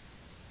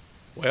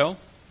 Well,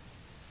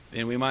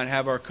 then we might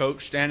have our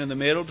coach stand in the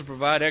middle to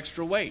provide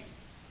extra weight,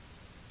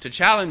 to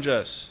challenge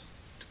us,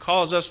 to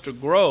cause us to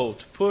grow,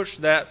 to push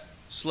that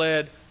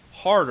sled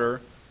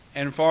harder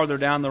and farther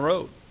down the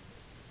road,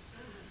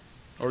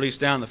 or at least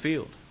down the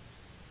field.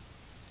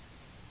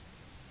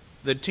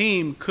 The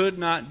team could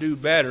not do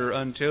better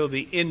until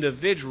the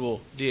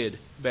individual did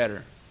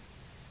better.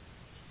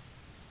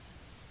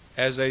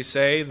 As they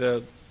say,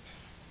 the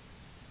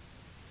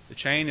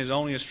chain is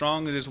only as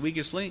strong as its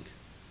weakest link.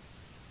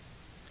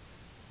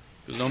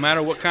 Because no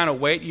matter what kind of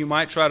weight you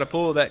might try to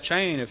pull that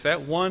chain, if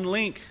that one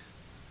link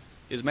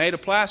is made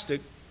of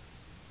plastic,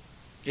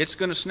 it's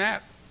going to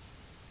snap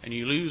and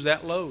you lose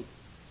that load.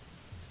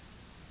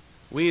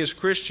 We as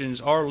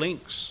Christians are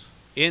links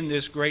in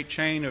this great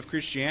chain of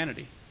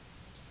Christianity.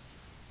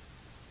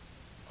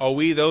 Are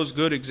we those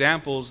good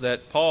examples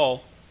that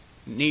Paul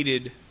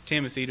needed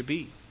Timothy to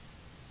be?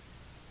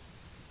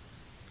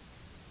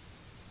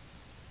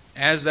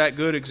 As that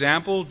good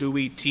example, do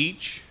we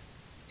teach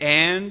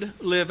and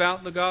live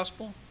out the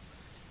gospel?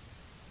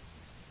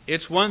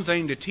 It's one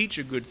thing to teach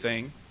a good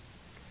thing.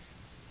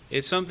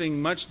 It's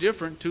something much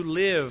different to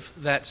live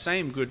that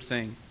same good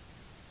thing.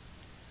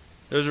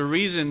 There's a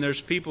reason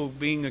there's people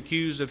being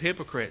accused of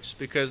hypocrites,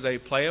 because they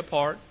play a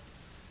part.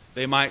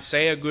 They might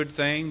say a good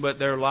thing, but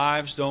their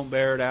lives don't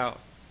bear it out.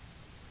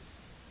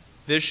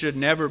 This should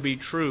never be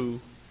true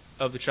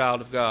of the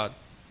child of God.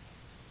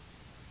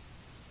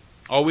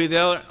 Are we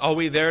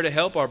there to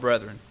help our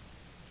brethren,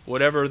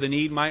 whatever the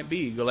need might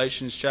be?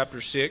 Galatians chapter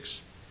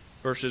 6,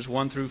 verses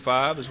 1 through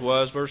 5, as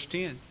well as verse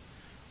 10.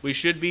 We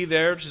should be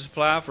there to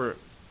supply for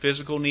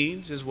physical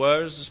needs as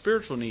well as the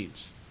spiritual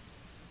needs.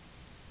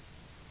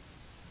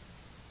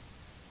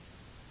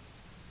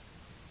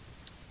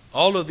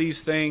 All of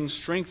these things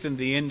strengthen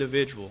the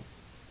individual,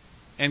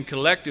 and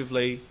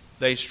collectively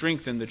they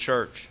strengthen the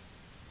church.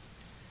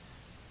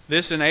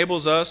 This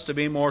enables us to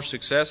be more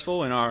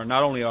successful in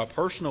not only our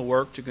personal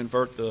work to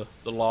convert the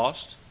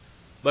lost,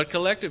 but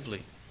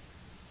collectively.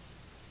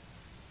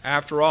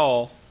 After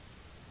all,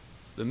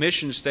 the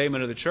mission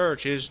statement of the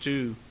church is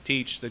to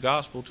teach the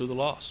gospel to the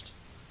lost,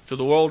 to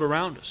the world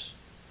around us,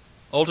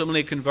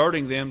 ultimately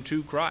converting them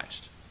to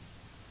Christ.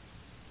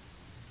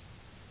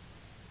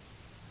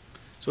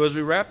 So as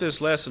we wrap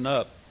this lesson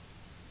up,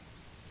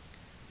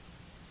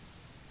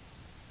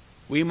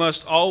 we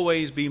must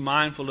always be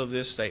mindful of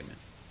this statement.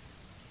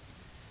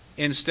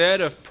 Instead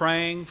of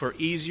praying for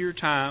easier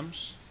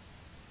times,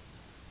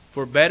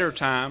 for better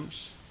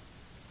times,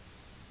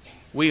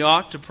 we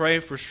ought to pray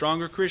for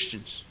stronger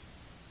Christians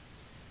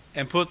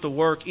and put the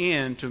work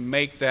in to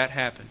make that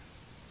happen.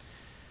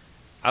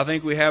 I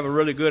think we have a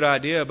really good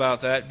idea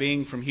about that,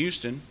 being from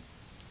Houston,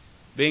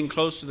 being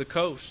close to the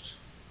coast,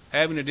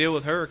 having to deal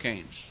with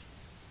hurricanes.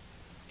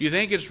 Do you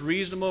think it's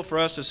reasonable for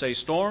us to say,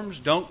 storms,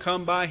 don't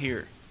come by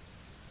here?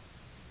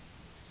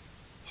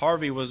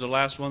 Harvey was the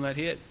last one that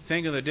hit.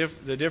 Think of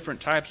the different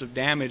types of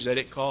damage that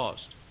it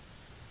caused.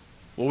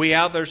 Were we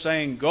out there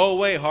saying, go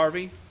away,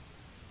 Harvey,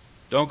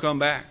 don't come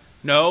back?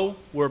 No,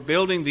 we're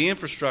building the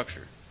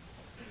infrastructure.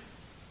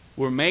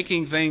 We're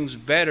making things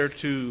better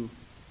to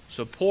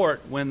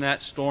support when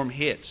that storm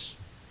hits,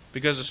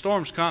 because the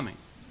storm's coming.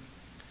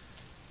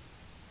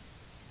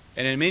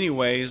 And in many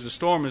ways, the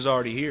storm is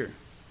already here.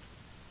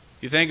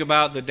 You think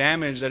about the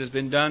damage that has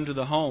been done to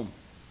the home.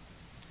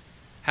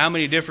 How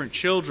many different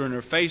children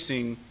are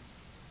facing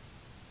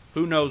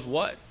who knows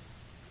what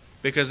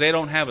because they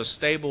don't have a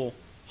stable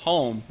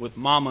home with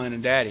mama and a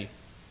daddy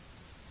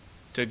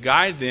to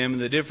guide them in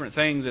the different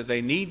things that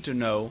they need to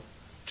know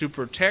to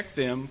protect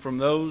them from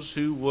those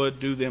who would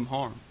do them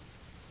harm.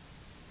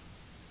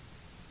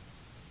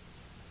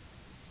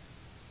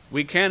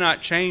 We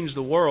cannot change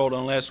the world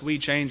unless we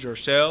change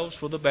ourselves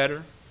for the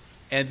better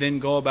and then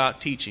go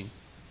about teaching.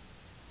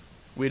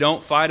 We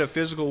don't fight a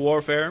physical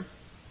warfare.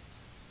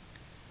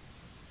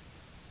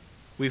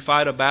 We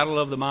fight a battle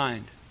of the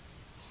mind.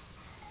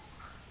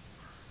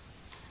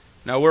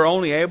 Now, we're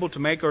only able to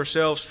make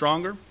ourselves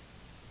stronger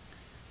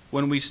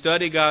when we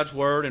study God's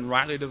Word and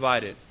rightly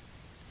divide it.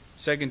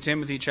 2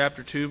 Timothy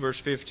chapter 2, verse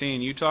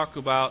 15. You talk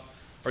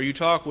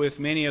with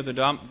many of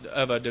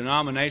a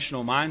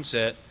denominational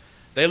mindset.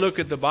 They look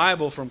at the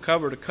Bible from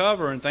cover to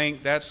cover and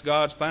think that's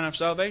God's plan of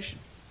salvation,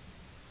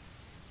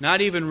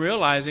 not even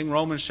realizing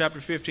Romans chapter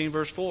 15,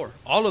 verse 4.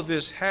 All of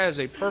this has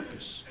a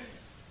purpose,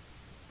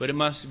 but it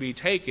must be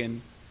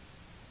taken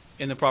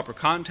in the proper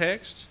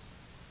context.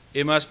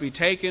 It must be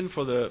taken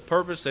for the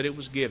purpose that it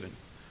was given.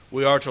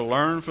 We are to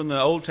learn from the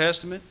Old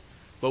Testament,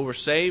 but we're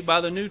saved by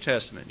the New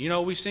Testament. You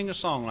know, we sing a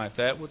song like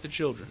that with the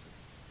children.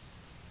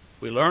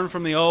 We learn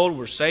from the old,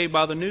 we're saved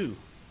by the new.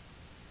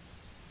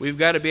 We've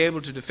got to be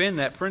able to defend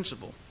that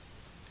principle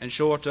and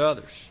show it to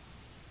others.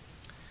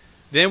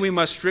 Then we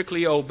must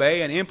strictly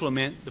obey and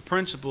implement the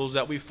principles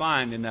that we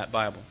find in that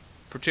Bible,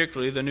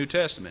 particularly the New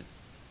Testament.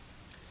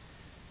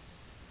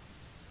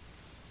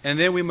 And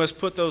then we must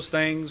put those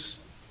things,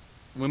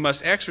 we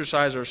must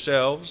exercise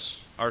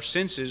ourselves, our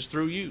senses,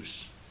 through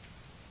use.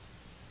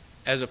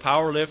 As a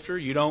power lifter,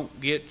 you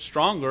don't get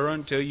stronger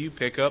until you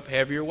pick up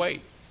heavier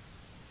weight.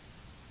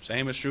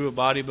 Same is true of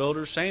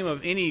bodybuilders, same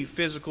of any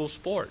physical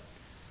sport.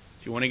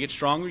 If you want to get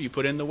stronger, you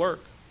put in the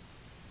work.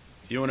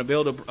 If you want to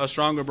build a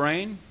stronger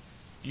brain,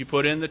 you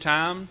put in the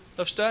time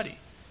of study.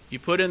 You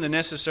put in the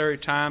necessary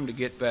time to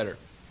get better.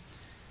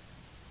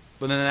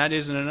 But then that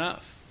isn't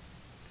enough.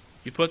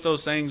 You put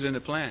those things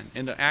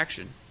into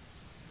action.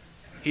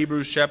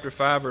 Hebrews chapter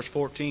 5, verse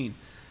 14.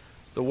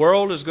 The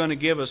world is going to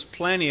give us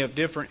plenty of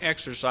different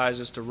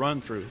exercises to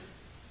run through.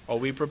 Are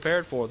we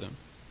prepared for them?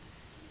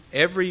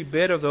 Every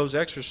bit of those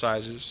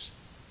exercises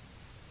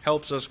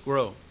helps us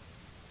grow.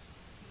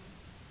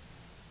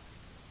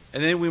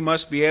 And then we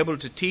must be able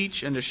to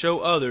teach and to show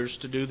others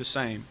to do the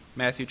same.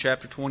 Matthew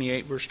chapter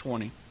 28, verse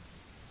 20.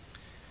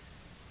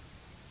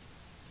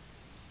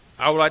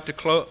 I would like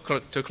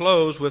to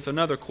close with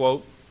another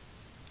quote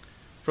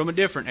from a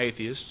different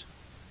atheist.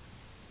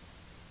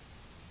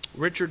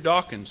 Richard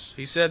Dawkins.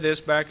 He said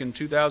this back in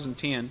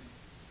 2010.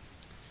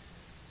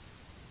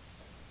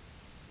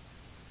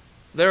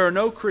 There are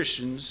no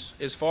Christians,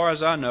 as far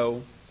as I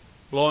know,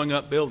 blowing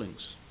up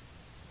buildings.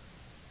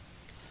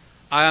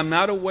 I am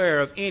not aware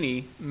of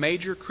any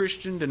major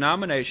Christian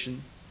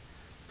denomination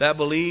that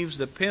believes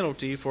the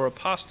penalty for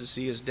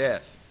apostasy is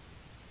death.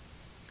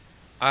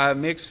 I have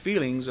mixed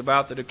feelings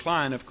about the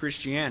decline of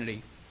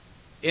Christianity,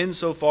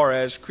 insofar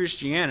as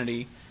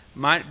Christianity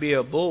might be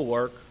a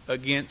bulwark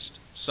against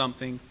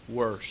something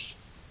worse.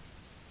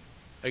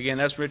 Again,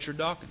 that's Richard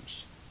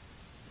Dawkins,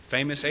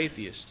 famous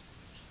atheist.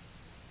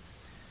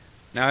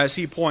 Now, as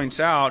he points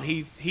out,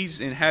 he's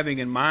having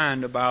in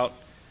mind about,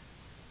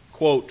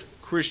 quote,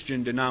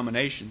 Christian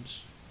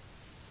denominations.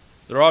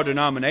 There are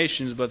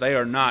denominations, but they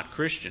are not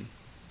Christian.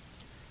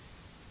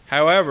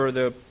 However,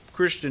 the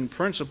Christian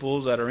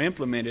principles that are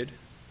implemented,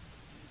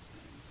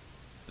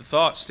 the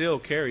thought still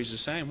carries the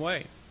same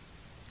way.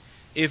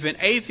 If an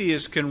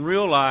atheist can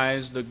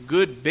realize the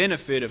good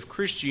benefit of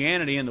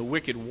Christianity in the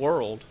wicked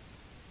world,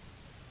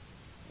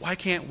 why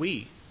can't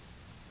we?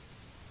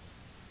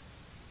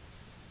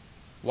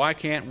 Why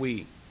can't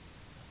we?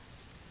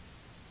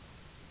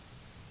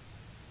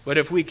 But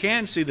if we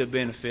can see the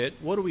benefit,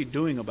 what are we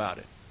doing about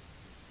it?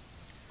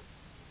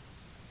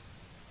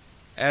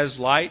 As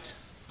light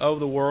of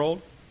the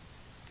world,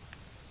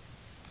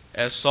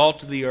 as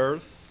salt of the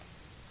earth,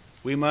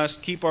 we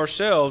must keep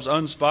ourselves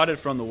unspotted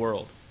from the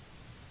world.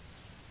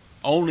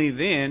 Only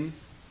then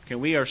can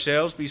we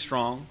ourselves be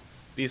strong,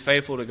 be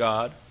faithful to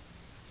God,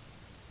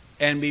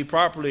 and be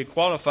properly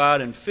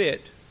qualified and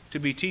fit to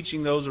be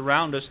teaching those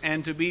around us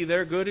and to be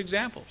their good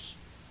examples.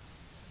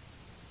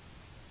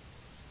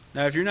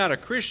 Now, if you're not a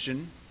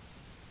Christian,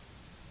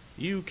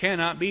 you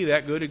cannot be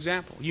that good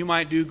example. You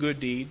might do good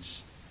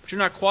deeds, but you're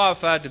not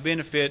qualified to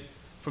benefit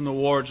from the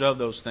rewards of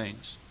those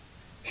things.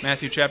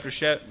 Matthew chapter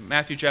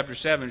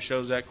 7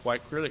 shows that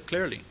quite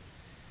clearly.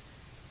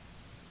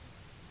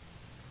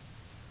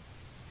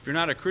 If you're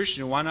not a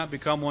Christian, why not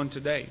become one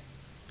today?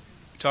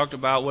 We talked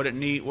about what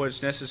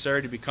it's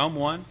necessary to become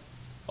one,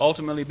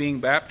 ultimately being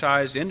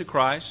baptized into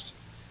Christ,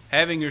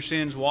 having your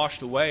sins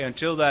washed away.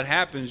 Until that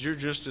happens, you're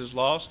just as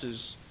lost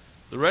as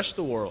the rest of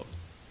the world.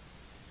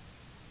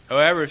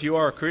 However, if you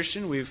are a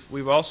Christian,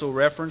 we've also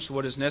referenced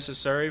what is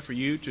necessary for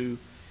you to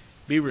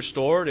be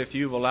restored if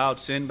you've allowed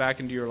sin back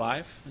into your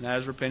life, and that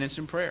is repentance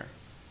and prayer.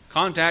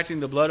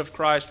 Contacting the blood of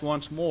Christ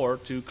once more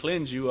to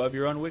cleanse you of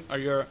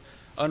your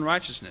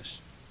unrighteousness.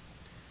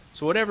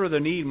 So whatever the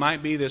need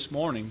might be this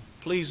morning,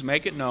 please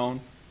make it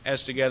known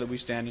as together we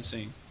stand and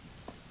sing.